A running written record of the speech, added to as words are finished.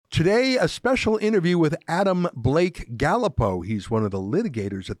Today, a special interview with Adam Blake Gallipo. He's one of the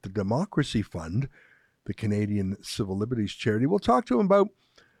litigators at the Democracy Fund, the Canadian Civil Liberties Charity. We'll talk to him about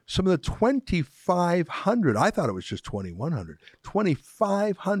some of the 2,500, I thought it was just 2,100,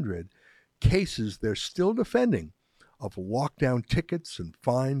 2,500 cases they're still defending of lockdown tickets and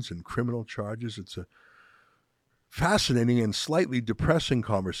fines and criminal charges. It's a fascinating and slightly depressing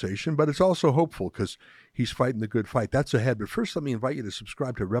conversation, but it's also hopeful because he's fighting the good fight. That's ahead. But first, let me invite you to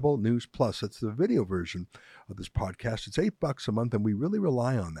subscribe to Rebel News Plus. That's the video version of this podcast. It's $8 a month, and we really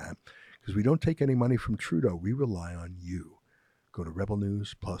rely on that because we don't take any money from Trudeau. We rely on you. Go to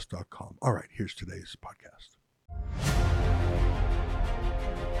rebelnewsplus.com. All right, here's today's podcast.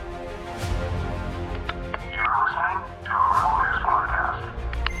 You're listening to a Rebel News Podcast.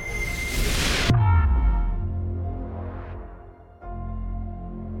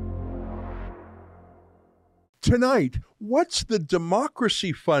 Tonight, what's the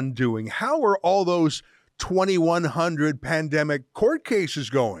Democracy Fund doing? How are all those 2,100 pandemic court cases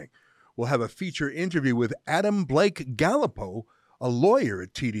going? We'll have a feature interview with Adam Blake Gallipo, a lawyer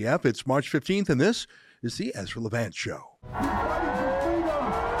at TDF. It's March 15th, and this is the EZRA LEVANT Show.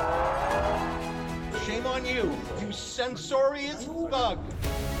 Shame on you, you censorious thug.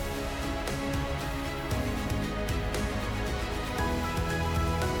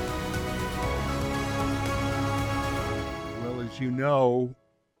 Well, as you know,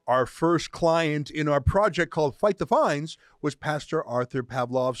 our first client in our project called Fight the Fines was Pastor Arthur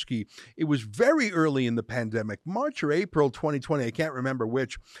Pawlowski. It was very early in the pandemic, March or April 2020, I can't remember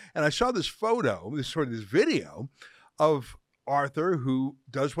which. And I saw this photo, this video of Arthur who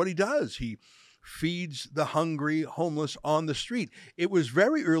does what he does. He feeds the hungry homeless on the street. It was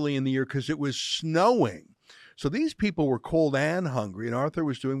very early in the year because it was snowing. So these people were cold and hungry, and Arthur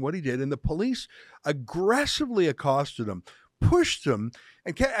was doing what he did, and the police aggressively accosted him, pushed him,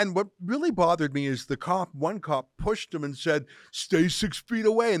 and what really bothered me is one cop pushed him and said, "Stay 6 feet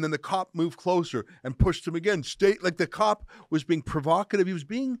away," and then the cop moved closer and pushed him again. Like the cop was being provocative. He was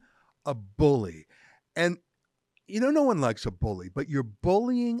being a bully. And you know, no one likes a bully, but you're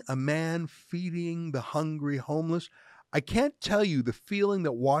bullying a man feeding the hungry homeless. I can't tell you the feeling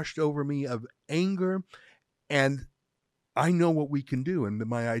that washed over me of anger, and I know what we can do. And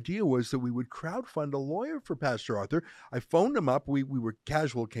my idea was that we would crowdfund a lawyer for Pastor Arthur. I phoned him up. We were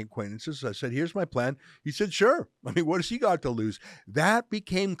casual acquaintances. I said, "Here's my plan." He said, "Sure. I mean, what has he got to lose?" That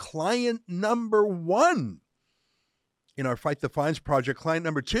became client number one in our Fight the Fines project. Client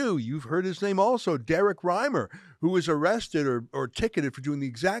number two, you've heard his name also, Derek Reimer, who was arrested or ticketed for doing the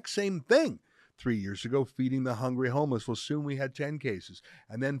exact same thing 3 years ago, feeding the hungry homeless. Well, soon we had 10 cases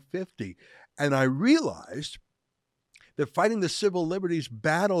and then 50. And I realized that fighting the civil liberties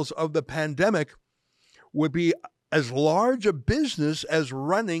battles of the pandemic would be as large a business as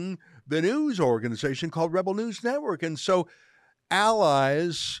running the news organization called Rebel News Network. And so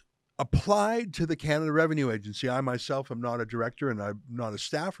allies applied to the Canada Revenue Agency. I myself am not a director and I'm not a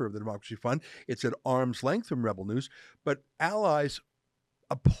staffer of the Democracy Fund. It's at arm's length from Rebel News. But allies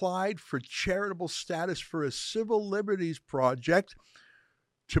applied for charitable status for a civil liberties project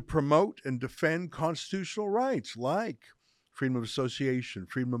to promote and defend constitutional rights like freedom of association,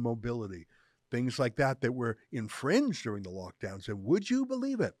 freedom of mobility, things like that were infringed during the lockdowns. And would you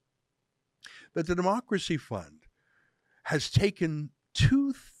believe it, that the Democracy Fund has taken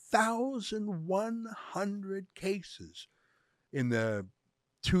 2,100 cases in the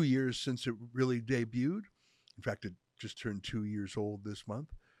 2 years since it really debuted. In fact, it just turned 2 years old this month.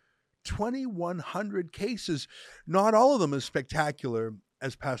 2,100 cases, not all of them as spectacular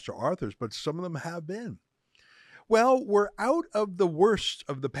as Pastor Arthur's, but some of them have been. Well, we're out of the worst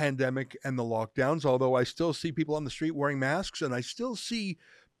of the pandemic and the lockdowns, although I still see people on the street wearing masks, and I still see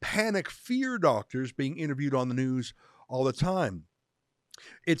panic fear doctors being interviewed on the news all the time.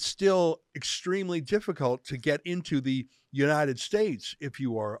 It's still extremely difficult to get into the United States if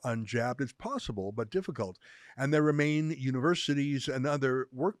you are unjabbed. It's possible, but difficult. And there remain universities and other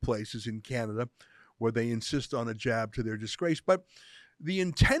workplaces in Canada where they insist on a jab to their disgrace. But the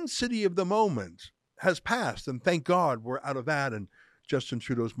intensity of the moment has passed, and thank God we're out of that and Justin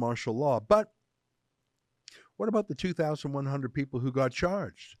Trudeau's martial law. But what about the 2,100 people who got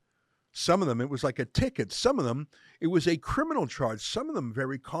charged? Some of them, it was like a ticket. Some of them, it was a criminal charge. Some of them,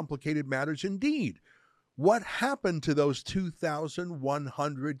 very complicated matters indeed. What happened to those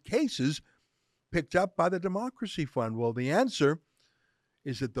 2,100 cases picked up by the Democracy Fund? Well, the answer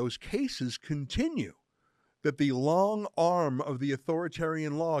is that those cases continue, that the long arm of the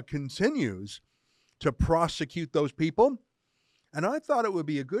authoritarian law continues to prosecute those people. And I thought it would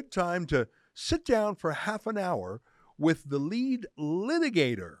be a good time to sit down for half an hour with the lead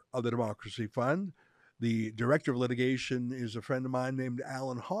litigator of the Democracy Fund. The director of litigation is a friend of mine named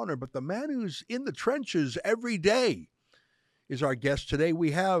Alan Honor, but the man who's in the trenches every day is our guest today. We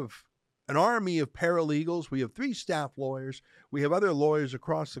have an army of paralegals. We have 3 staff lawyers. We have other lawyers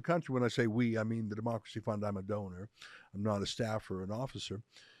across the country. When I say we, I mean the Democracy Fund. I'm a donor. I'm not a staffer or an officer.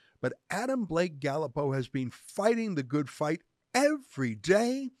 But Adam Blake Gallipo has been fighting the good fight every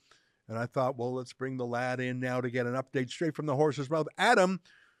day. And I thought, well, let's bring the lad in now to get an update straight from the horse's mouth. Adam,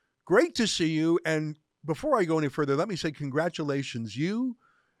 great to see you. And before I go any further, let me say congratulations. You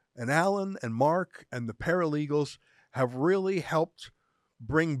and Alan and Mark and the paralegals have really helped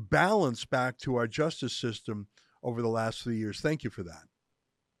bring balance back to our justice system over the last 3 years. Thank you for that.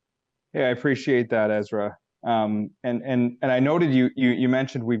 Yeah, I appreciate that, Ezra. And I noted you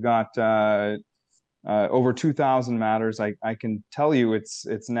mentioned we've got over 2,000 matters. I can tell you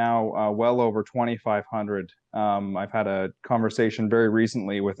it's now well over 2,500. I've had a conversation very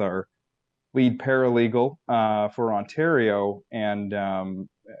recently with our lead paralegal for Ontario, and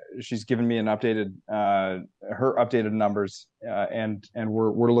she's given me an updated her updated numbers, and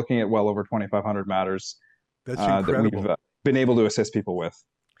we're looking at well over 2,500 matters. That's incredible. That we've been able to assist people with.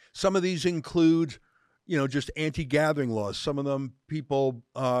 Some of these include, just anti-gathering laws. Some of them people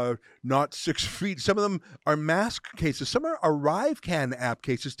not 6 feet. Some of them are mask cases. Some are ArriveCan app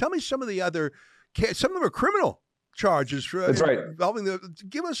cases. Tell me some of the other. Some of them are criminal charges for That's right. involving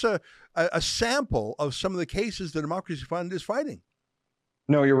give us a sample of some of the cases the Democracy Fund is fighting.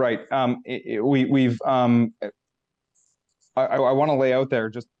 No, you're right. We've I want to lay out there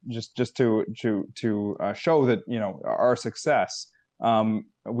just to show that our success.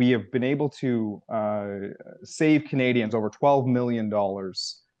 We have been able to save Canadians over $12 million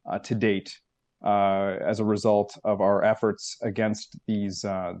to date as a result of our efforts against these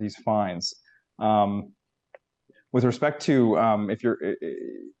fines. With respect to if you're,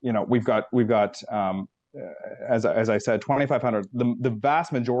 we've got as I said, 2,500. The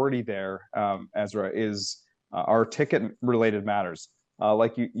vast majority there, Ezra, is our ticket-related matters.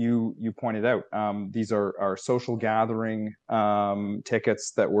 Like you pointed out, these are social gathering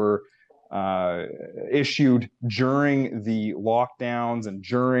tickets that were issued during the lockdowns and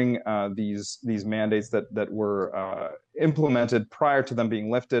during these mandates that were implemented prior to them being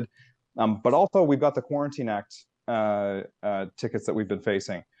lifted. But also we've got the Quarantine Act tickets that we've been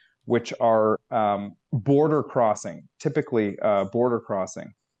facing, which are border crossing, typically border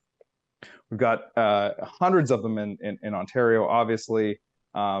crossing. We've got hundreds of them in Ontario, obviously.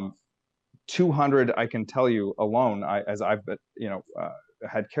 200, I can tell you alone, as I've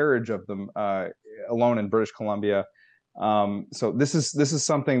had carriage of them alone in British Columbia. So this is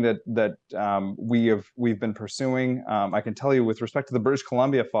something that we've been pursuing. I can tell you with respect to the British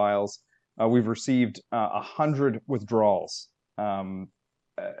Columbia files, we've received 100 withdrawals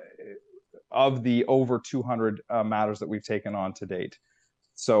of the over 200 matters that we've taken on to date.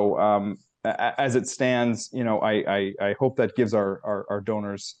 So as it stands, I hope that gives our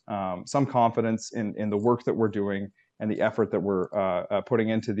donors some confidence in the work that we're doing and the effort that we're putting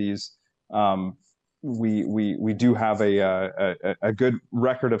into these. We do have a good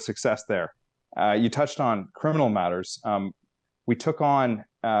record of success there. You touched on criminal matters. We took on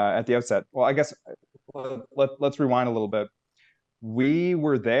at the outset. Well, I guess let's rewind a little bit. We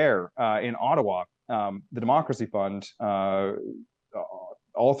were there in Ottawa. The Democracy Fund.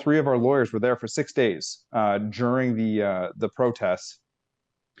 All 3 of our lawyers were there for 6 days during the protests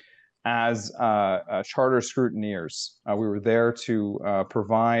as charter scrutineers. We were there to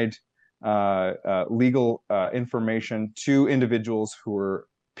provide legal information to individuals who were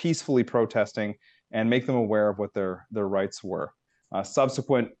peacefully protesting and make them aware of what their rights were.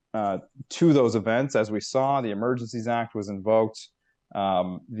 Subsequent to those events, as we saw, the Emergencies Act was invoked.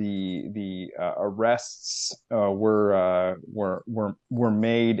 The arrests were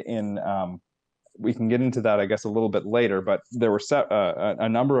made in. We can get into that, I guess, a little bit later. But there were a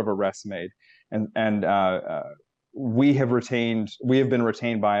number of arrests made, and we have been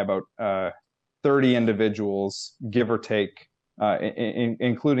retained by about 30 individuals, give or take,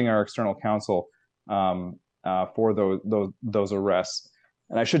 including our external counsel, for those arrests.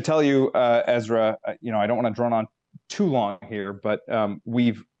 And I should tell you, Ezra, I don't want to drone on too long here, but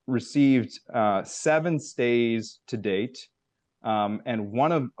we've received 7 stays to date, and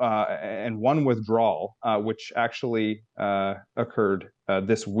one withdrawal, which actually occurred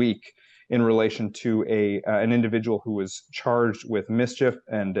this week in relation to an individual who was charged with mischief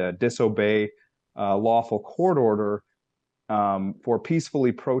and disobey lawful court order for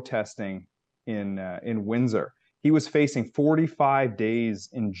peacefully protesting in Windsor. He was facing 45 days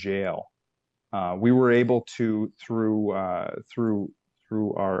in jail We were able to, through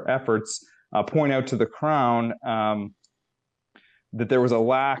our efforts, point out to the Crown that there was a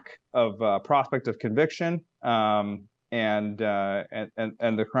lack of prospect of conviction, and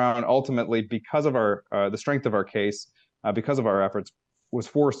the Crown ultimately, because of the strength of our case, because of our efforts, was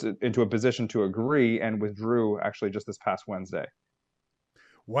forced into a position to agree and withdrew actually just this past Wednesday.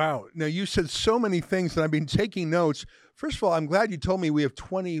 Wow. Now, you said so many things, and I've been taking notes. First of all, I'm glad you told me we have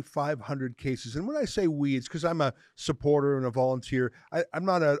 2,500 cases. And when I say we, it's because I'm a supporter and a volunteer. I'm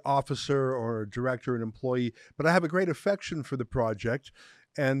not an officer or a director, an employee, but I have a great affection for the project,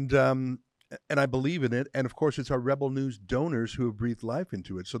 and I believe in it. And of course, it's our Rebel News donors who have breathed life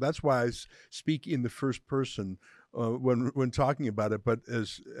into it. So that's why I speak in the first person when talking about it. But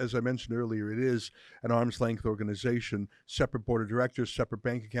as I mentioned earlier, it is an arm's length organization, separate board of directors, separate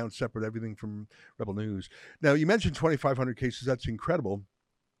bank accounts, separate everything from Rebel News. Now, you mentioned 2,500 cases. That's incredible.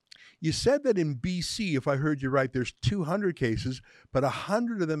 You said that in BC, if I heard you right, there's 200 cases, but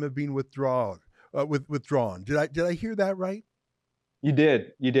 100 of them have been withdrawn. Did I hear that right? You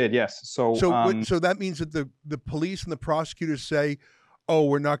did, yes. So that means that the police and the prosecutors say, "Oh,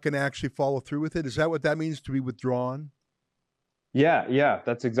 we're not going to actually follow through with it." Is that what that means, to be withdrawn? Yeah,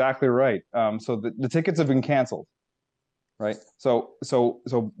 that's exactly right. So the tickets have been canceled, right? So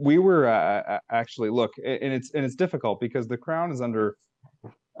we were actually, look, and it's difficult because the Crown is under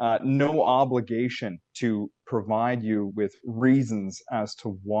no obligation to provide you with reasons as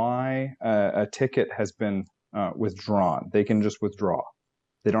to why a ticket has been withdrawn. They can just withdraw.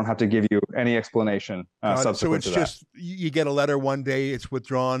 They don't have to give you any explanation subsequent to that. So it's just, you get a letter one day, it's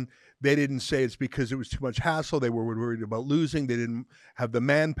withdrawn. They didn't say it's because it was too much hassle. They were worried about losing. They didn't have the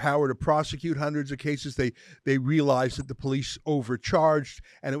manpower to prosecute hundreds of cases. They realized that the police overcharged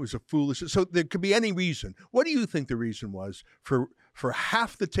and it was a foolish. So there could be any reason. What do you think the reason was for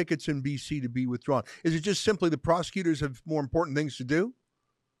half the tickets in BC to be withdrawn? Is it just simply the prosecutors have more important things to do?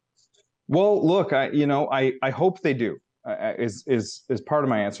 Well, look, I hope they do. Is part of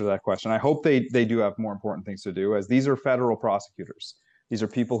my answer to that question. I hope they do have more important things to do, as these are federal prosecutors. These are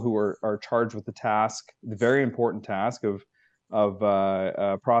people who are charged with the very important task of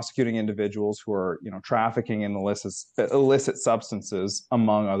prosecuting individuals who are trafficking in illicit substances,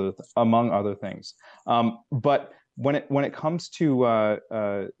 among other things. But when it comes to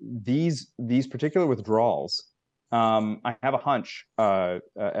these particular withdrawals, I have a hunch,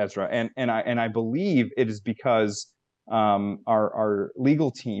 Ezra, and I believe it is because our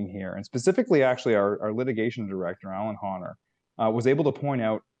legal team here, and specifically actually our litigation director, Alan Honor, was able to point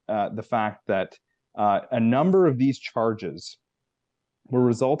out the fact that a number of these charges were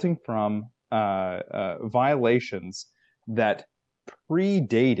resulting from violations that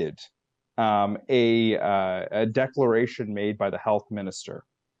predated a declaration made by the health minister.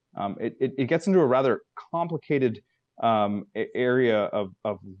 It gets into a rather complicated area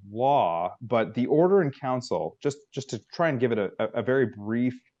of law, but the Order in Council, just to try and give it a very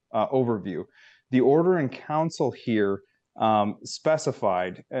brief overview, the Order in Council here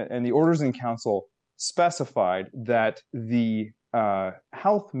specified, and the Orders in Council specified that the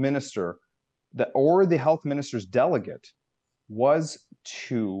health minister or the health minister's delegate was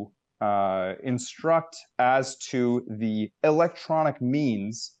to instruct as to the electronic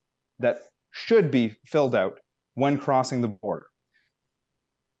means that should be filled out when crossing the border.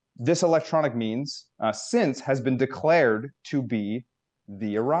 This electronic means since has been declared to be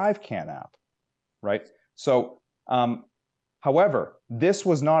the ArriveCan app, right? So, however, this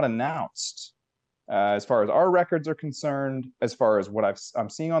was not announced as far as our records are concerned, as far as what I'm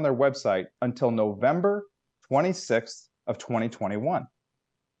seeing on their website, until November 26th of 2021.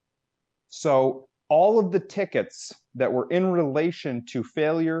 So all of the tickets that were in relation to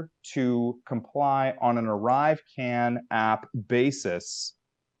failure to comply on an ArriveCan app basis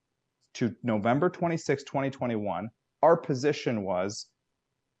to November 26, 2021, our position was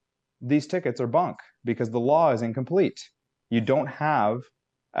these tickets are bunk because the law is incomplete. You don't have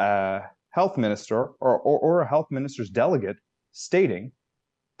a health minister or a health minister's delegate stating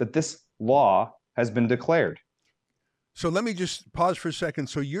that this law has been declared. So let me just pause for a second.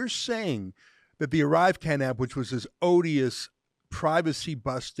 So you're saying that the ArriveCan app, which was this odious,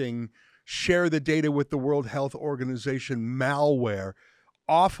 privacy-busting, share the data with the World Health Organization malware,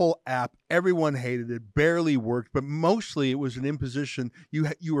 awful app, everyone hated it, barely worked, but mostly it was an imposition.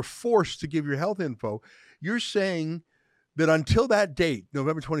 You were forced to give your health info. You're saying that until that date,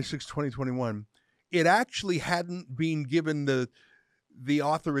 November 26, 2021, it actually hadn't been given the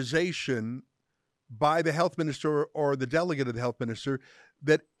authorization by the health minister or the delegate of the health minister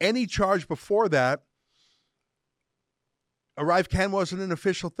that any charge before that ArriveCan wasn't an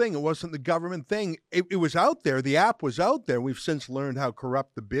official thing. It wasn't the government thing. It was out there. The app was out there. We've since learned how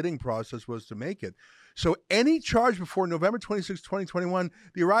corrupt the bidding process was to make it. So any charge before November 26, 2021,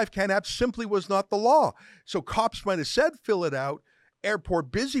 the ArriveCan app simply was not the law. So cops might have said, fill it out.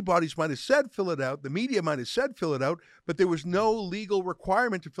 Airport busybodies might have said, fill it out. The media might have said, fill it out. But there was no legal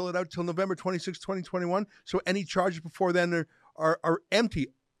requirement to fill it out till November 26, 2021. So any charges before then are empty.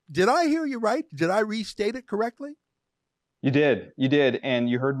 Did I hear you right? Did I restate it correctly? You did, and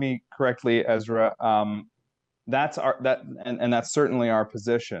you heard me correctly, Ezra. That's certainly our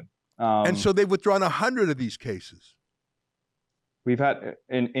position. And so they've withdrawn 100 of these cases. We've had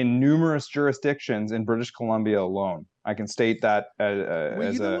in numerous jurisdictions in British Columbia alone. I can state that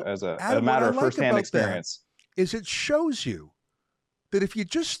as a matter of firsthand experience. Is it shows you that if you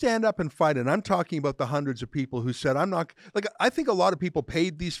just stand up and fight, and I'm talking about the hundreds of people who said, I'm not, like, I think a lot of people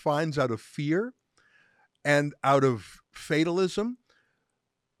paid these fines out of fear and out of fatalism.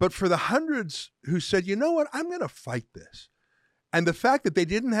 But for the hundreds who said, you know what, I'm going to fight this. And the fact that they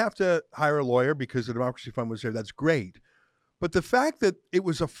didn't have to hire a lawyer because the Democracy Fund was there, that's great. But the fact that it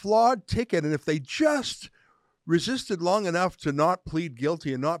was a flawed ticket, and if they just resisted long enough to not plead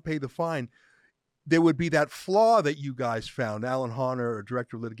guilty and not pay the fine, there would be that flaw that you guys found, Alan Honor, or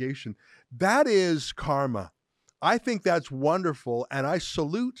Director of Litigation. That is karma. I think that's wonderful, and I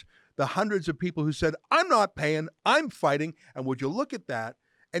salute the hundreds of people who said, I'm not paying, I'm fighting. And would you look at that?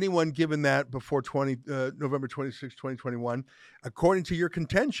 Anyone given that before November 26, 2021, according to your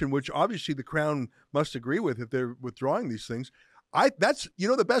contention, which obviously the Crown must agree with if they're withdrawing these things, that's,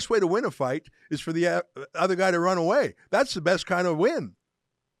 the best way to win a fight is for the other guy to run away. That's the best kind of win.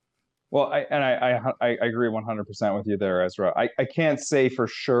 Well, I agree 100% with you there, Ezra. I can't say for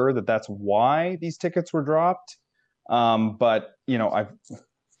sure that that's why these tickets were dropped, but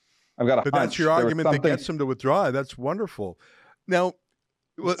I've got a hunch. That's your argument that gets them to withdraw. That's wonderful. Now,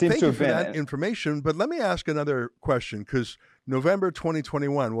 well, thank you for that information, but let me ask another question, because November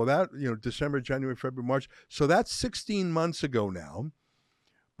 2021, well, that, December, January, February, March, so that's 16 months ago now.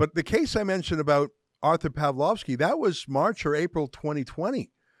 But the case I mentioned about Arthur Pawlowski, that was March or April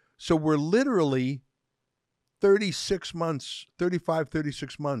 2020. So we're literally 36 months.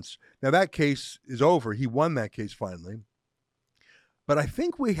 Now that case is over. He won that case finally. But I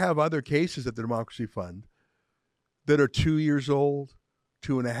think we have other cases at the Democracy Fund that are 2 years old,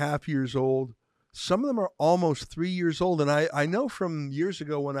 2.5 years old. Some of them are almost 3 years old. And I know from years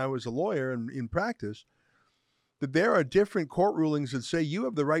ago when I was a lawyer and in practice that there are different court rulings that say you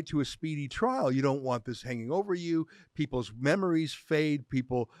have the right to a speedy trial. You don't want this hanging over you. People's memories fade.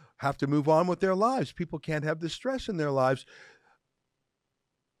 People have to move on with their lives. People can't have this stress in their lives.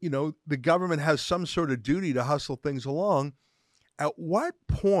 The government has some sort of duty to hustle things along. At what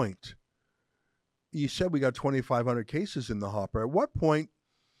point, you said we got 2,500 cases in the hopper. At what point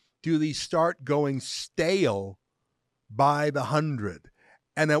do these start going stale by the 100?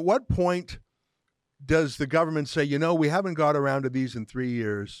 And at what point does the government say, we haven't got around to these in 3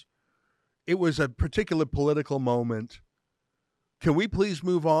 years. It was a particular political moment. Can we please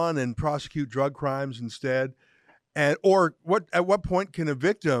move on and prosecute drug crimes instead? At what point can a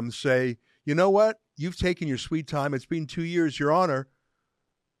victim say, you know what? You've taken your sweet time. It's been 2 years, Your Honor.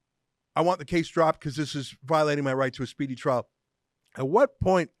 I want the case dropped because this is violating my right to a speedy trial. At what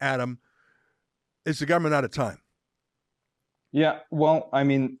point, Adam, is the government out of time? Yeah, well, I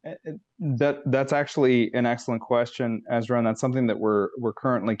mean, that's actually an excellent question, Ezra, and that's something that we're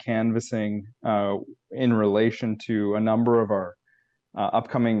currently canvassing in relation to a number of our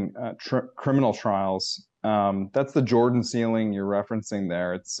upcoming criminal trials. That's the Jordan ceiling you're referencing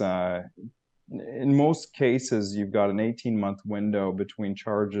there. It's in most cases you've got an 18-month window between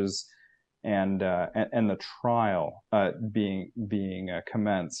charges and the trial being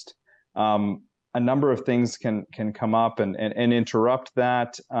commenced. A number of things can come up and interrupt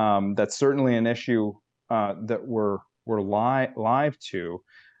that. That's certainly an issue that we're live to,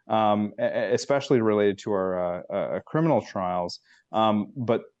 especially related to our criminal trials.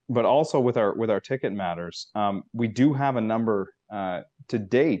 But also with our ticket matters. We do have a number to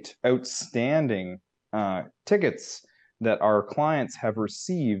date outstanding tickets that our clients have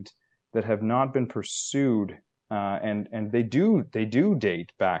received that have not been pursued. And they do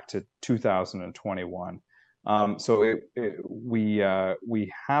date back to 2021. So we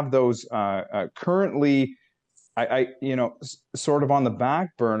have those currently. Sort of on the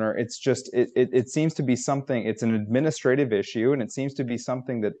back burner. It's just it seems to be something. It's an administrative issue, and it seems to be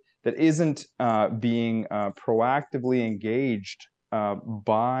something that isn't being proactively engaged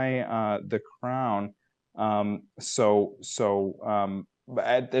by the Crown.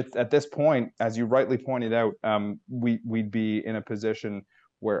 at this point, as you rightly pointed out, we'd be in a position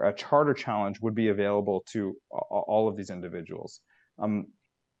where a charter challenge would be available to all of these individuals.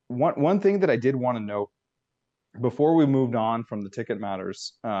 One thing that I did want to note before we moved on from the ticket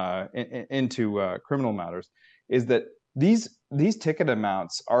matters into criminal matters is that these ticket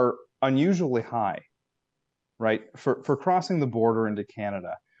amounts are unusually high, right? For crossing the border into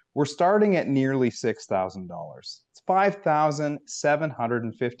Canada, we're starting at nearly $6,000. It's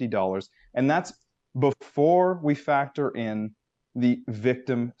 $5,750, and that's before we factor in the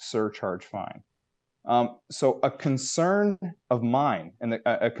victim surcharge fine. So a concern of mine, and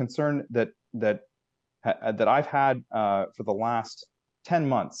a concern that I've had for the last 10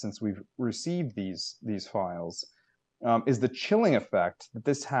 months since we've received these files, is the chilling effect that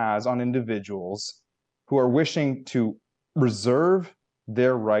this has on individuals who are wishing to reserve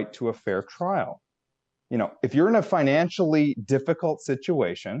their right to a fair trial. You know, if you're in a financially difficult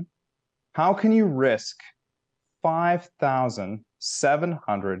situation, how can you risk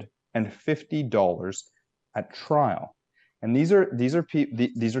 $5,750 at trial? And these are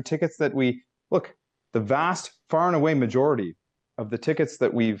tickets that we look. The vast, far and away majority of the tickets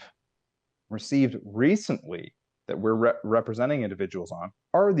that we've received recently that we're representing individuals on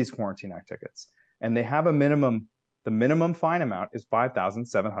are these Quarantine Act tickets, and they have a minimum. The minimum fine amount is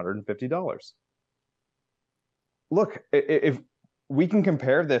 $5,750. Look, if we can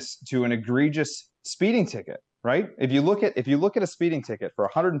compare this to an egregious speeding ticket, right? If you look at a speeding ticket for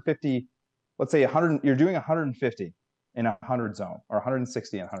 150, let's say 100, you're doing 150 in a 100 zone or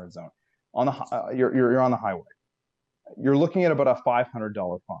 160 in a 100 zone on the you're on the highway. You're looking at about a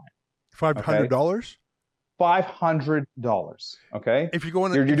 $500 fine. $500? $500. Okay. If you're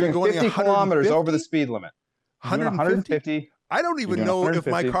going, you're doing 50 kilometers over the speed limit. 150? I don't even know if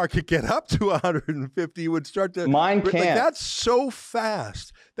my car could get up to 150. It would start to. Mine can't. Like, that's so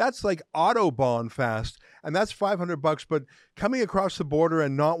fast. That's like Autobahn fast. And that's $500. But coming across the border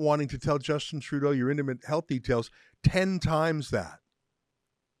and not wanting to tell Justin Trudeau your intimate health details, 10 times that.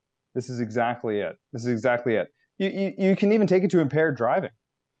 This is exactly it. You can even take it to impaired driving.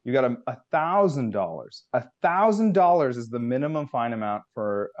 You got $1,000. $1,000 is the minimum fine amount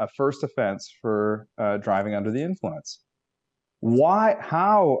for a first offense for driving under the influence. Why?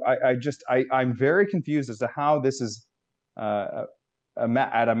 How? I'm very confused as to how this is at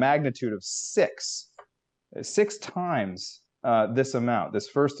a magnitude of six times this amount. This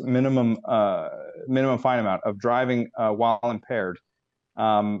first minimum fine amount of driving while impaired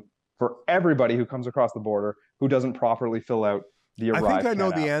for everybody who comes across the border who doesn't properly fill out the arrive. I think I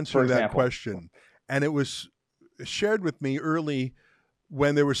know the app, answer to that question, and it was shared with me early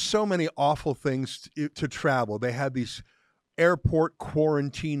when there were so many awful things to travel. They had these airport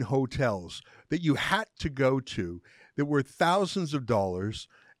quarantine hotels that you had to go to that were thousands of dollars,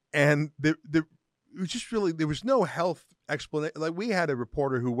 and it was just really, there was no health explanation. Like, we had a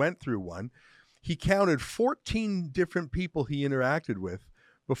reporter who went through one. He counted 14 different people he interacted with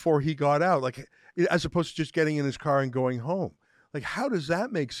before he got out, like, as opposed to just getting in his car and going home. Like, how does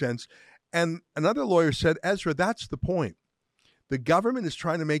that make sense? And another lawyer said, Ezra, that's the point. The government is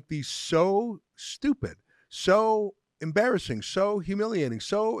trying to make these so stupid, so embarrassing, so humiliating,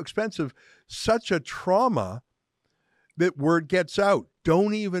 so expensive, such a trauma that word gets out.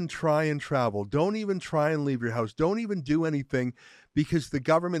 Don't even try and travel. Don't even try and leave your house. Don't even do anything, because the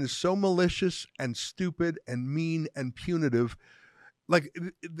government is so malicious and stupid and mean and punitive. Like,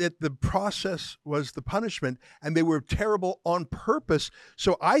 that the process was the punishment, and they were terrible on purpose.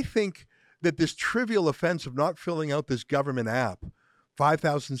 So I think that this trivial offense of not filling out this government app,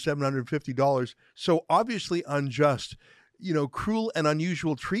 $5,750, so obviously unjust, cruel and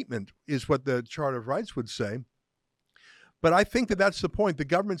unusual treatment is what the Charter of Rights would say. But I think that that's the point. The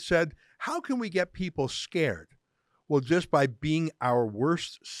government said, how can we get people scared? Well, just by being our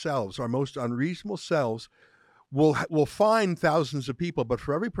worst selves, our most unreasonable selves. We'll fine thousands of people, but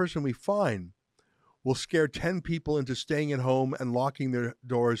for every person we fine, we'll scare 10 people into staying at home and locking their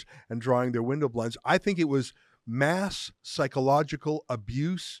doors and drawing their window blinds. I think it was mass psychological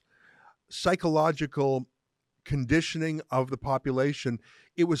abuse, psychological conditioning of the population.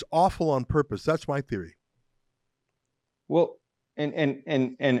 It was awful on purpose. That's my theory. Well, and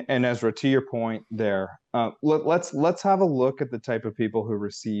Ezra, to your point there, let's have a look at the type of people who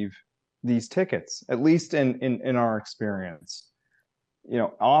receive these tickets, at least in our experience.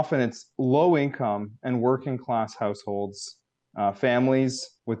 Often it's low income and working class households, families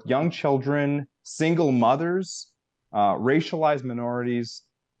with young children, single mothers, racialized minorities,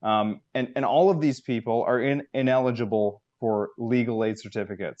 and all of these people are ineligible for legal aid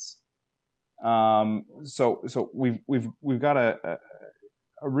certificates. So we've got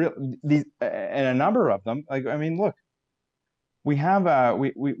and a number of them. Like, I mean, look, we have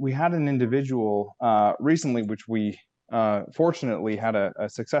we had an individual recently, which we fortunately had a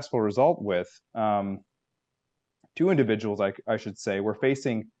successful result with. Two individuals, I should say, were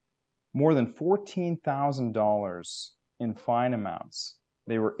facing more than $14,000 in fine amounts.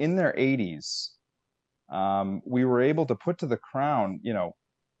 They were in their 80s. We were able to put to the Crown,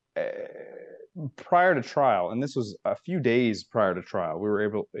 prior to trial, and this was a few days prior to trial, we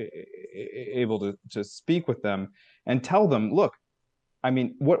were able to speak with them and tell them, look, I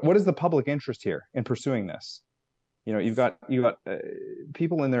mean, what is the public interest here in pursuing this? You've got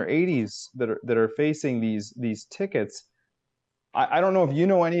people in their 80s that are facing these tickets. I don't know if you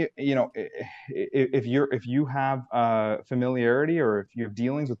know any, if you have familiarity or if you have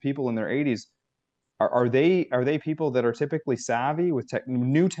dealings with people in their 80s, are they people that are typically savvy with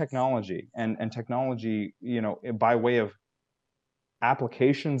new technology and technology, by way of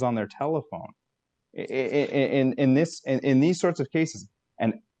applications on their telephone in these sorts of cases?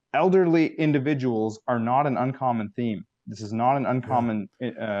 And elderly individuals are not an uncommon theme. This is not an uncommon.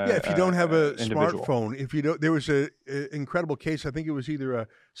 If you don't have a individual. smartphone, if you don't, there was a incredible case. I think it was either a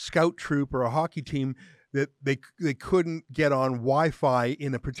scout troop or a hockey team that they couldn't get on Wi-Fi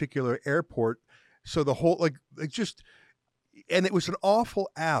in a particular airport. So the whole and it was an awful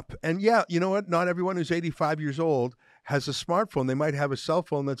app. And yeah, you know what? Not everyone who's 85 years old has a smartphone. They might have a cell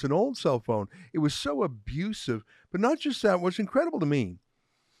phone that's an old cell phone. It was so abusive. But not just that. What's incredible to me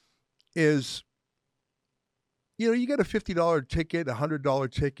is, you get a $50 ticket, a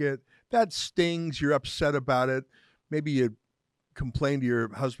 $100 ticket. That stings. You're upset about it. Maybe you complain to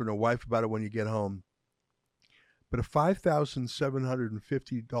your husband or wife about it when you get home. But a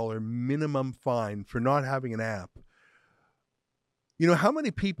 $5,750 minimum fine for not having an app. How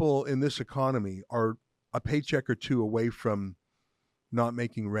many people in this economy are a paycheck or two away from not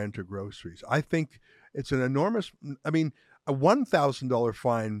making rent or groceries? I think it's an enormous, a $1,000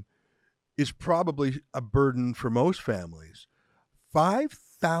 fine is probably a burden for most families.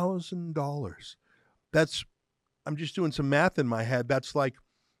 $5,000. I'm just doing some math in my head. That's like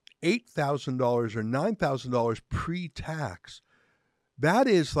 $8,000 or $9,000 pre-tax. That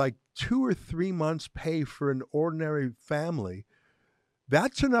is like 2 or 3 months' pay for an ordinary family.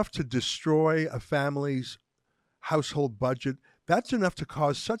 That's enough to destroy a family's household budget. That's enough to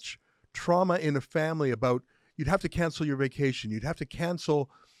cause such trauma in a family about you'd have to cancel your vacation. You'd have to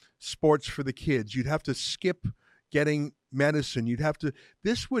cancel sports for the kids. You'd have to skip getting medicine.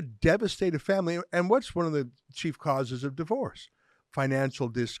 This would devastate a family. And what's one of the chief causes of divorce? Financial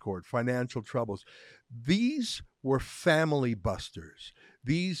discord, financial troubles. These were family busters.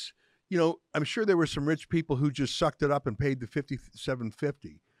 These, I'm sure there were some rich people who just sucked it up and paid the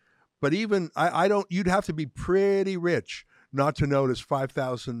 $57.50. But even you'd have to be pretty rich not to notice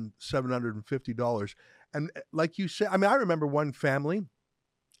 $5,750. And like you said, I remember one family,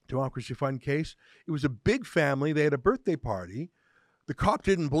 Democracy Fund case. It was a big family. They had a birthday party. The cop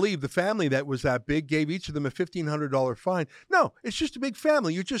didn't believe the family that was that big, gave each of them a $1,500 fine. No, it's just a big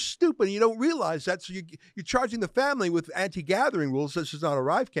family. You're just stupid. And you don't realize that. So you're charging the family with anti-gathering rules. This is not a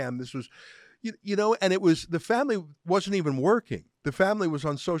Rive Cam. This was, and it was, the family wasn't even working. The family was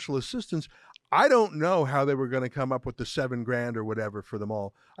on social assistance. I don't know how they were going to come up with the $7,000 or whatever for them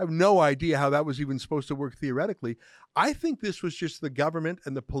all. I have no idea how that was even supposed to work theoretically. I think this was just the government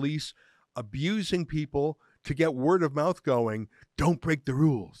and the police abusing people to get word of mouth going. Don't break the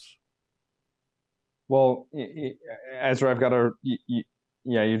rules. Well, Ezra, I've got you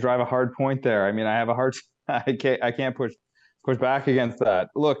drive a hard point there. I have a hard, I can't push back against that.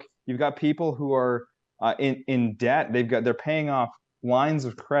 Look, you've got people who are in debt. They're paying off lines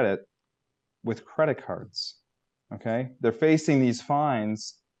of credit with credit cards. Okay, they're facing these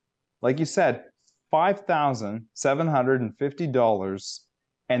fines, like you said, $5,750,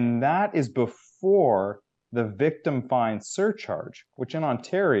 and that is before the victim fine surcharge, which in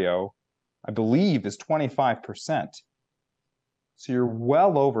Ontario, I believe, is 25%. So you're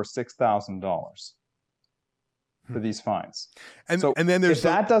well over $6,000 for these fines. And then there's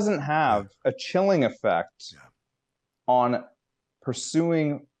that doesn't have a chilling effect on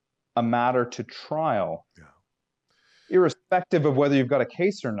pursuing a matter to trial, irrespective of whether you've got a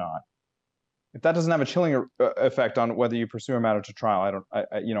case or not. If that doesn't have a chilling effect on whether you pursue a matter to trial,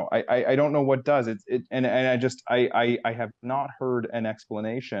 I don't know what does. I have not heard an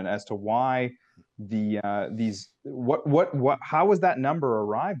explanation as to why how was that number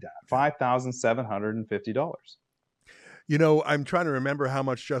arrived at? $5,750. I'm trying to remember how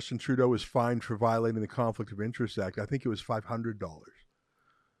much Justin Trudeau was fined for violating the Conflict of Interest Act. I think it was $500.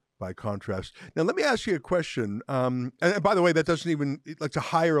 by contrast. Now, let me ask you a question. And by the way, that doesn't even like to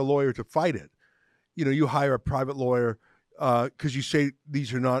hire a lawyer to fight it. You know, you hire a private lawyer because you say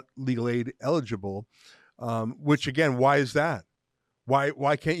these are not legal aid eligible. Which again, why is that?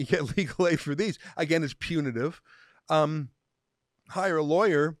 Why can't you get legal aid for these? Again, it's punitive. Hire a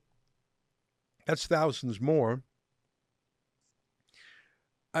lawyer. That's thousands more.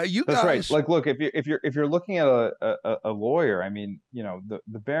 You That's guys, right. Like, look, if you're looking at a lawyer, I mean, you know,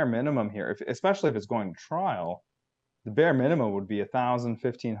 the bare minimum here, especially if it's going to trial, the bare minimum would be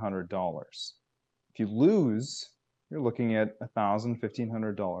 $1,000-$1,500. If you lose, you're looking at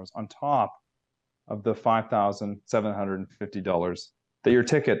 $1,000-$1,500 on top of the $5,750 that your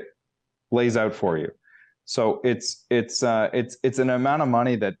ticket lays out for you. So it's an amount of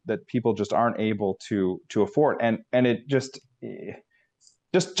money that people just aren't able to afford, and it just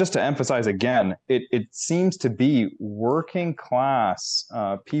to emphasize again, it seems to be working class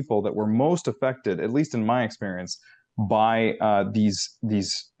people that were most affected, at least in my experience, by these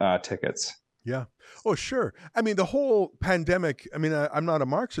tickets. Yeah. Oh, sure. I mean, the whole pandemic, I mean, I'm not a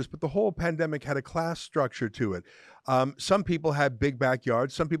Marxist, but the whole pandemic had a class structure to it. Some people had big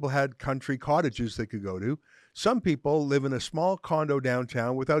backyards. Some people had country cottages they could go to. Some people live in a small condo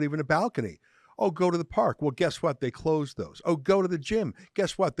downtown without even a balcony. Oh, go to the park. Well, guess what? They closed those. Oh, go to the gym.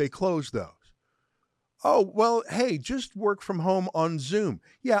 Guess what? They closed those. Oh, well, hey, just work from home on Zoom.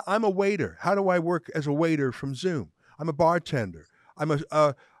 Yeah, I'm a waiter. How do I work as a waiter from Zoom? I'm a bartender. I'm a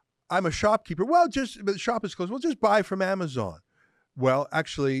shopkeeper. Well, the shop is closed. Well, just buy from Amazon. Well,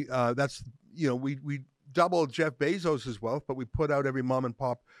 actually, that's, you know, we doubled Jeff Bezos' wealth, but we put out every mom and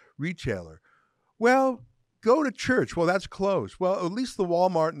pop retailer. Well, go to church. Well, that's closed. Well, at least the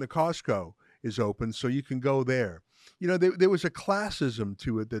Walmart and the Costco is open, so you can go there. You know, there was a classism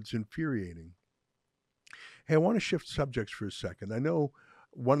to it that's infuriating. Hey, I want to shift subjects for a second. I know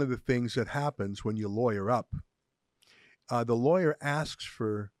one of the things that happens when you lawyer up, the lawyer asks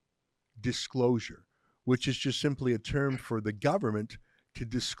for disclosure, which is just simply a term for the government to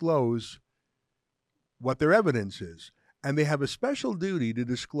disclose what their evidence is. And they have a special duty to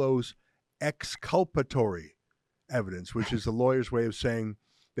disclose exculpatory evidence, which is the lawyer's way of saying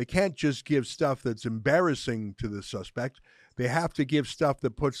they can't just give stuff that's embarrassing to the suspect. They have to give stuff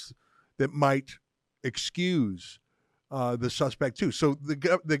that might excuse the suspect too. So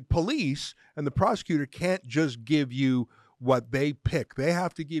the police and the prosecutor can't just give you what they pick. They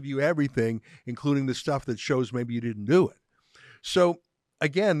have to give you everything, including the stuff that shows maybe you didn't do it. So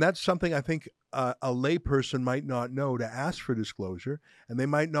again, that's something I think a layperson might not know to ask for disclosure, and they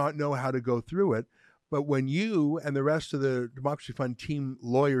might not know how to go through it. But when you and the rest of the Democracy Fund team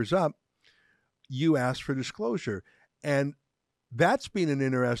lawyers up, you ask for disclosure. And that's been an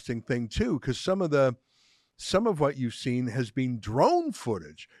interesting thing too, because some of what you've seen has been drone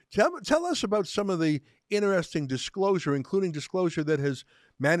footage. Tell us about some of the interesting disclosure, including disclosure that has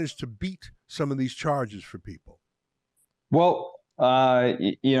managed to beat some of these charges for people. Well,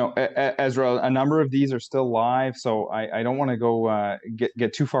 you know, Ezra, a number of these are still live, so I don't want to go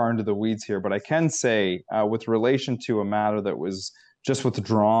get too far into the weeds here, but I can say with relation to a matter that was just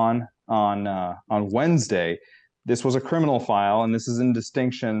withdrawn on Wednesday, this was a criminal file, and this is in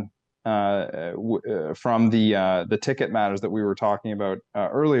distinction from the ticket matters that we were talking about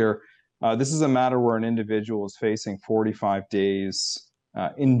earlier. This is a matter where an individual is facing 45 days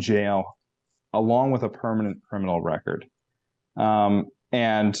in jail, along with a permanent criminal record.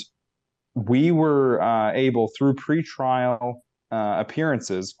 And we were able, through pretrial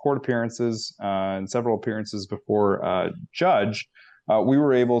appearances, court appearances, and several appearances before a judge, we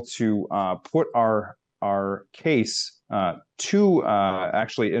were able to put our case to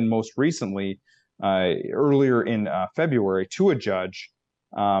actually, and most recently, earlier in February, to a judge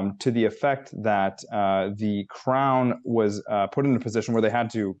to the effect that the Crown was put in a position where they had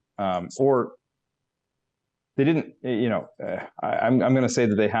to, or they didn't, you know, I'm going to say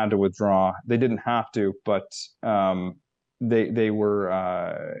that they had to withdraw. They didn't have to, but they were,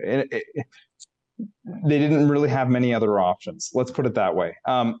 they didn't really have many other options. Let's put it that way.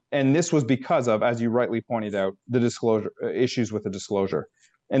 And this was because of, as you rightly pointed out, the disclosure issues with the disclosure.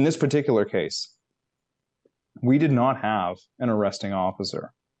 In this particular case, we did not have an arresting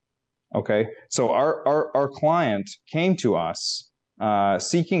officer. Okay, so our client came to us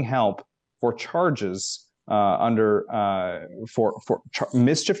seeking help for charges under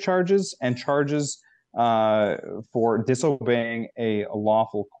mischief charges and charges for disobeying a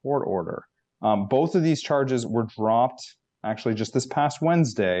lawful court order. Both of these charges were dropped actually just this past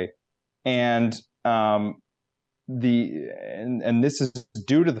Wednesday, and this is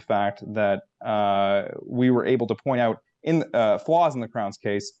due to the fact that we were able to point out flaws in the Crown's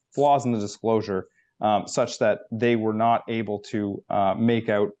case, flaws in the disclosure, such that they were not able to make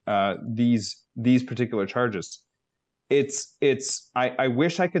out these particular charges. I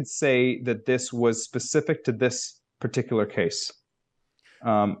wish I could say that this was specific to this particular case.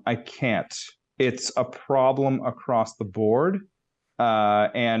 I can't. It's a problem across the board,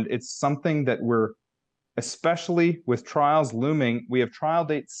 and it's something that we're, especially with trials looming, we have trial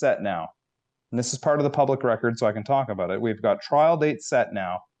dates set now. And this is part of the public record, so I can talk about it. We've got trial dates set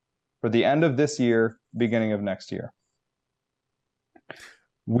now for the end of this year, beginning of next year.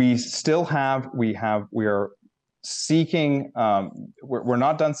 We are seeking, we're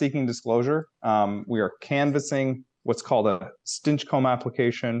not done seeking disclosure. We are canvassing what's called a Stinchcomb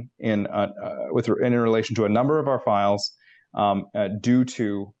application in relation to a number of our files due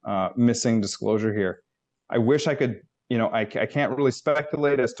to missing disclosure here. I wish I could, I can't really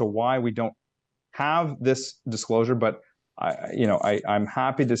speculate as to why we don't have this disclosure, but I'm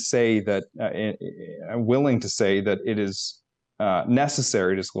happy to say that I'm willing to say that it is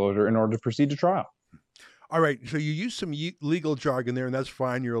necessary disclosure in order to proceed to trial. All right, so you use some legal jargon there, and that's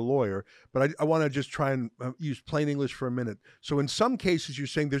fine. You're a lawyer, but I want to just try and use plain English for a minute. So in some cases, you're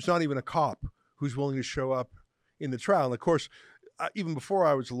saying there's not even a cop who's willing to show up in the trial. And of course, even before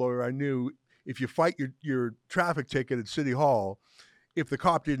I was a lawyer, I knew if you fight your traffic ticket at City Hall, if the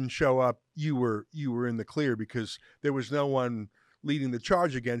cop didn't show up, you were in the clear because there was no one leading the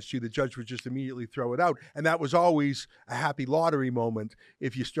charge against you. The judge would just immediately throw it out. And that was always a happy lottery moment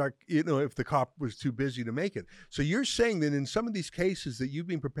if if the cop was too busy to make it. So you're saying that in some of these cases that you've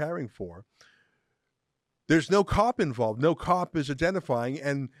been preparing for, there's no cop involved. No cop is identifying,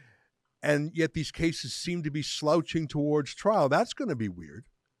 and yet these cases seem to be slouching towards trial. That's going to be weird.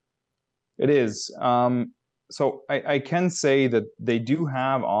 It is. So I can say that they do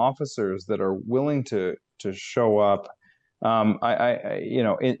have officers that are willing to show up. In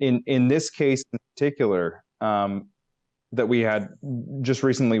this case in particular, that we had just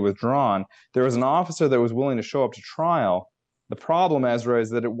recently withdrawn, there was an officer that was willing to show up to trial. The problem, Ezra, is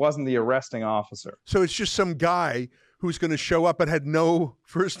that it wasn't the arresting officer. So it's just some guy who's going to show up but had no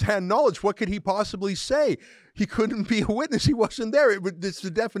firsthand knowledge. What could he possibly say? He couldn't be a witness. He wasn't there. It's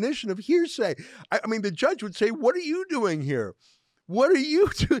the definition of hearsay. I mean, the judge would say, "What are you doing here? What are you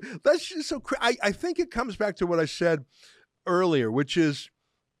doing?" That's just so crazy. I think it comes back to what I said earlier, which is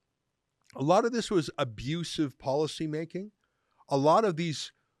a lot of this was abusive policymaking. A lot of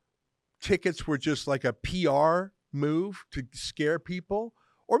these tickets were just like a PR move to scare people,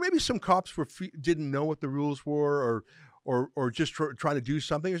 or maybe some cops didn't know what the rules were, or just trying to do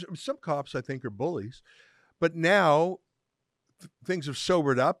something. Some cops, I think, are bullies. But now things have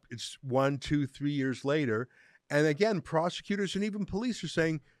sobered up. It's 1, 2, 3 years later, and again, prosecutors and even police are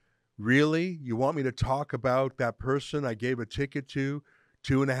saying, "Really? You want me to talk about that person I gave a ticket to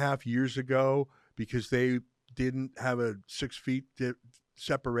 2.5 years ago because they didn't have a 6 feet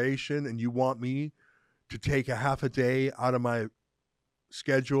separation, and you want me to take a half a day out of my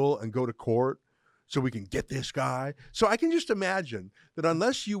schedule and go to court so we can get this guy?" So I can just imagine that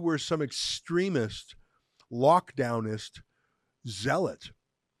unless you were some extremist, lockdownist zealot,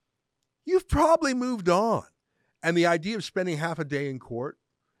 you've probably moved on. And the idea of spending half a day in court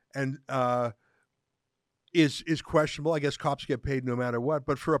and is questionable. I guess cops get paid no matter what.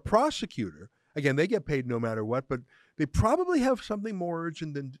 But for a prosecutor, again, they get paid no matter what, but they probably have something more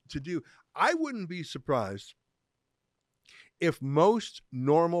urgent than to do. I wouldn't be surprised if most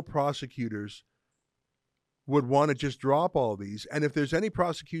normal prosecutors would want to just drop all these. And if there's any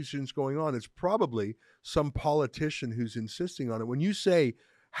prosecutions going on, it's probably some politician who's insisting on it. When you say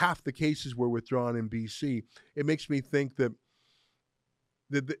half the cases were withdrawn in BC, it makes me think that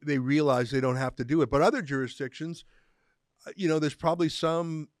they realize they don't have to do it. But other jurisdictions, there's probably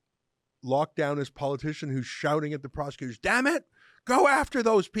some lockdownist politician who's shouting at the prosecutors, "Damn it, go after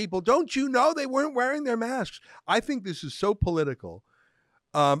those people. Don't you know they weren't wearing their masks?" I think this is so political.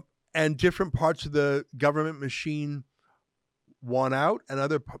 And different parts of the government machine want out, and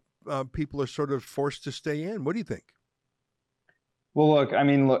other people are sort of forced to stay in. What do you think? Well, look,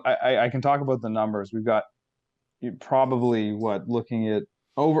 I can talk about the numbers. We've got probably looking at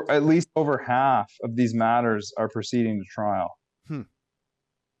at least over half of these matters are proceeding to trial.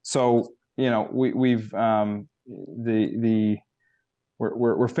 So we're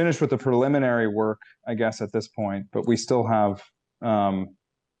finished with the preliminary work, I guess, at this point, but we still have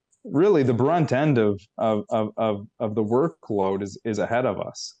really the brunt end of the workload is ahead of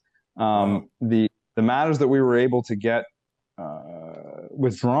us. Wow. The matters that we were able to get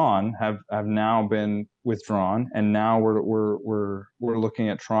withdrawn have now been withdrawn, and now we're looking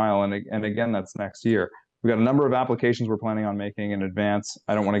at trial, and again, that's next year. we've got a number of applications we're planning on making in advance.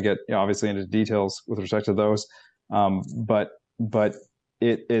 I don't want to get obviously into details with respect to those, but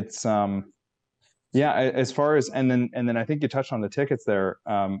it's yeah. As far as and then I think you touched on the tickets there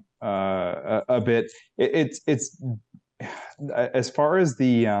a bit. It's as far as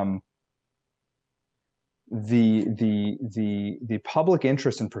the public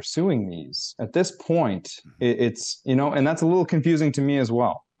interest in pursuing these at this point, it's and that's a little confusing to me as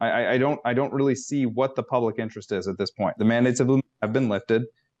well. I don't really see what the public interest is at this point. The mandates have been lifted,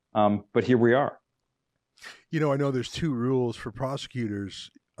 but here we are. I know there's two rules for prosecutors.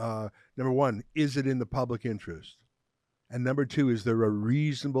 Number one, is it in the public interest? And number two, is there a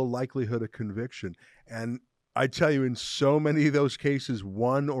reasonable likelihood of conviction? And I tell you, in so many of those cases,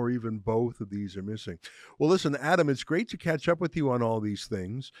 one or even both of these are missing. Well, listen, Adam, it's great to catch up with you on all these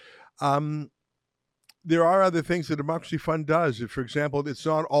things. There are other things the Democracy Fund does. For example, it's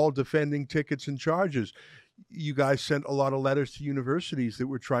not all defending tickets and charges. You guys sent a lot of letters to universities that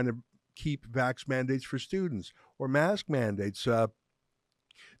were trying to keep vax mandates for students or mask mandates.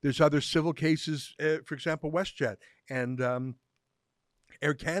 There's other civil cases, for example, WestJet and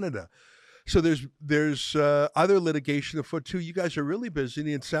Air Canada. So there's other litigation afoot too. You guys are really busy, and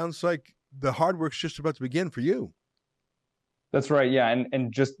it sounds like the hard work's just about to begin for you. That's right. Yeah,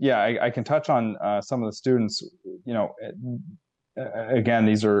 and just I can touch on some of the students. Again,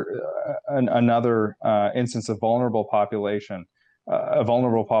 these are another instance of vulnerable population, a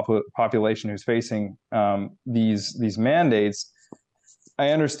vulnerable population who's facing these mandates. I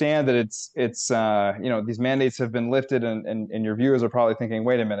understand that it's these mandates have been lifted, and your viewers are probably thinking,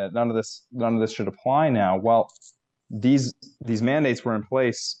 wait a minute, none of this should apply now. Well, these mandates were in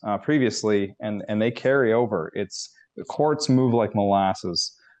place previously, and they carry over. The courts move like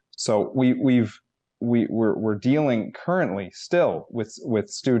molasses. So we're dealing currently still with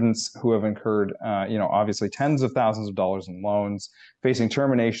students who have incurred obviously tens of thousands of dollars in loans, facing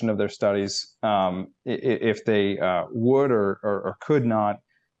termination of their studies if they would or could not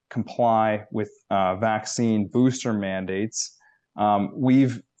comply with vaccine booster mandates.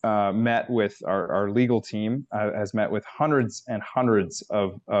 We've met with our legal team has met with hundreds and hundreds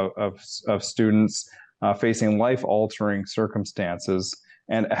of students facing life-altering circumstances,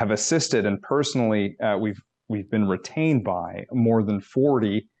 and have assisted, and personally we've been retained by more than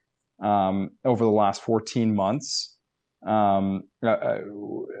 40 over the last 14 months. Again,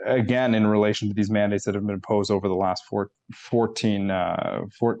 in relation to these mandates that have been imposed over the last 14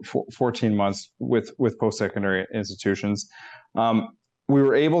 months with post-secondary institutions. We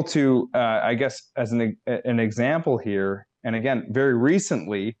were able to, I guess, as an example here, and again, very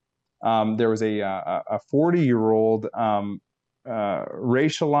recently, there was a 40-year-old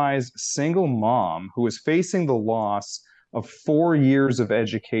racialized single mom who was facing the loss of 4 years of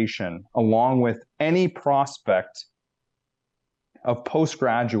education, along with any prospect of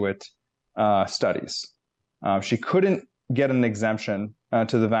postgraduate studies. She couldn't get an exemption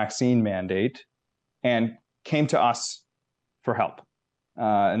to the vaccine mandate and came to us for help.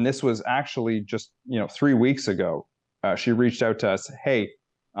 And this was actually just 3 weeks ago. She reached out to us, hey,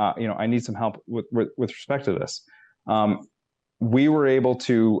 I need some help with respect to this. We were able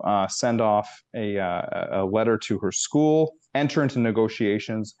to send off a letter to her school, enter into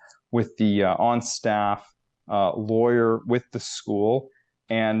negotiations with the on-staff lawyer with the school,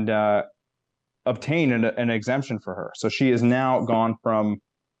 and obtain an exemption for her. So she has now gone from,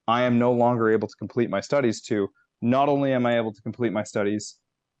 I am no longer able to complete my studies, to not only am I able to complete my studies,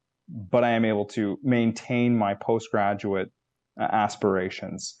 but I am able to maintain my postgraduate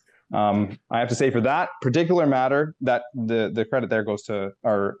aspirations. I have to say, for that particular matter, that the credit there goes to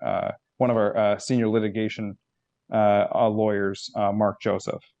our one of our senior litigation lawyers, Mark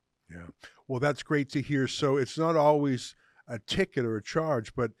Joseph. Yeah, well, that's great to hear. So it's not always a ticket or a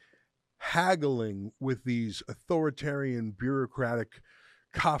charge, but haggling with these authoritarian, bureaucratic,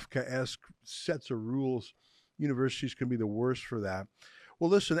 Kafkaesque sets of rules. Universities can be the worst for that. Well,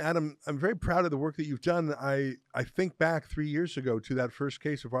 listen, Adam, I'm very proud of the work that you've done. I think back 3 years ago to that first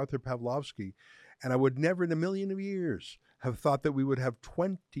case of Arthur Pawlowski, and I would never in a million of years have thought that we would have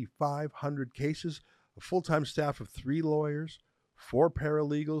 2,500 cases, a full-time staff of 3 lawyers, 4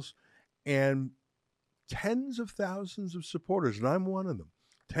 paralegals, and tens of thousands of supporters, and I'm one of them.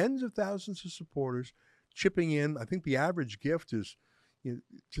 Tens of thousands of supporters chipping in. I think the average gift is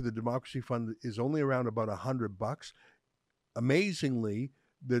to the Democracy Fund is only around about $100. Amazingly,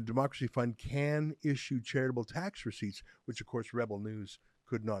 the Democracy Fund can issue charitable tax receipts, which of course Rebel News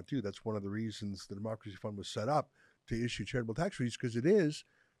could not do. That's one of the reasons the Democracy Fund was set up, to issue charitable tax receipts, because it is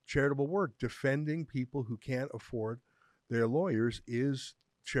charitable work. Defending people who can't afford their lawyers is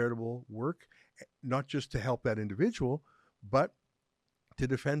charitable work, not just to help that individual, but to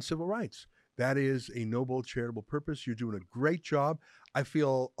defend civil rights. That is a noble charitable purpose. You're doing a great job. I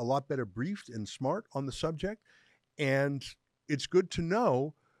feel a lot better briefed and smart on the subject. And it's good to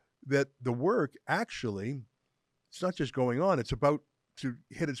know that the work actually, it's not just going on, it's about to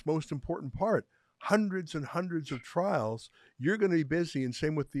hit its most important part. Hundreds and hundreds of trials. You're going to be busy, and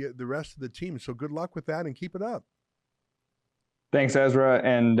same with the rest of the team. So good luck with that and keep it up. Thanks, Ezra.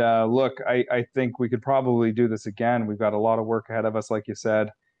 And look, I think we could probably do this again. We've got a lot of work ahead of us, like you said.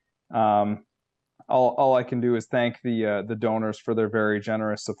 All I can do is thank the donors for their very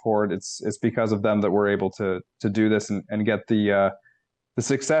generous support. It's because of them that we're able to do this and get the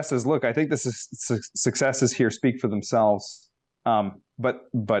successes. Look, I think the successes here speak for themselves. But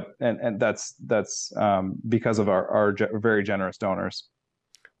that's because of our very generous donors.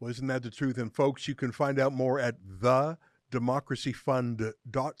 Well, isn't that the truth? And folks, you can find out more at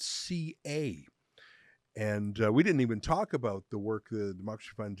thedemocracyfund.ca. And we didn't even talk about the work the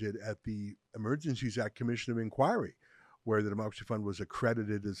Democracy Fund did at the Emergencies Act Commission of Inquiry, where the Democracy Fund was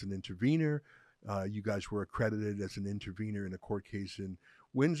accredited as an intervener. You guys were accredited as an intervener in a court case in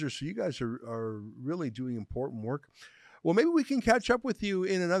Windsor. So you guys are really doing important work. Well, maybe we can catch up with you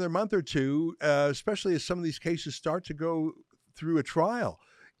in another month or two, especially as some of these cases start to go through a trial.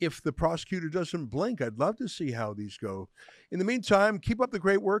 If the prosecutor doesn't blink, I'd love to see how these go. In the meantime, keep up the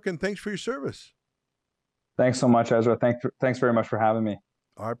great work, and thanks for your service. Thanks so much, Ezra. Thanks very much for having me.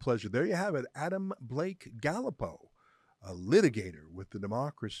 Our pleasure. There you have it. Adam Blake Gallipo, a litigator with the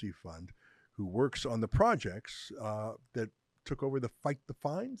Democracy Fund, who works on the projects that took over the Fight the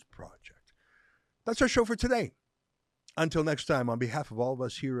Fines project. That's our show for today. Until next time, on behalf of all of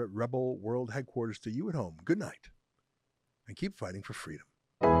us here at Rebel World Headquarters, to you at home, good night, and keep fighting for freedom.